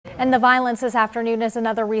And the violence this afternoon is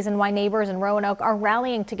another reason why neighbors in Roanoke are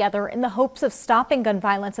rallying together in the hopes of stopping gun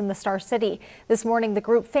violence in the Star City. This morning, the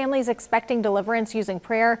group Families Expecting Deliverance Using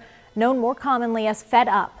Prayer, known more commonly as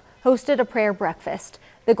Fedup, hosted a prayer breakfast.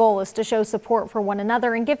 The goal is to show support for one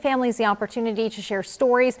another and give families the opportunity to share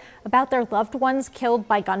stories about their loved ones killed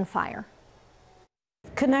by gunfire.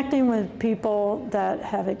 Connecting with people that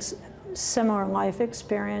have similar life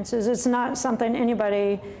experiences, it's not something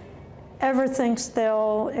anybody ever thinks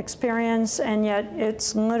they'll experience, and yet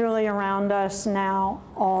it's literally around us now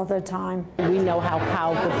all the time. We know how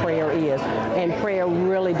powerful prayer is, and prayer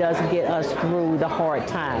really does get us through the hard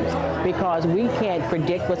times because we can't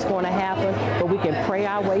predict what's going to happen, but we can pray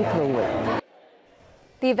our way through it.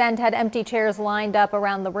 The event had empty chairs lined up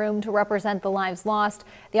around the room to represent the lives lost.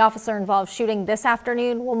 The officer-involved shooting this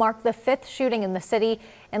afternoon will mark the 5th shooting in the city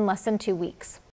in less than 2 weeks.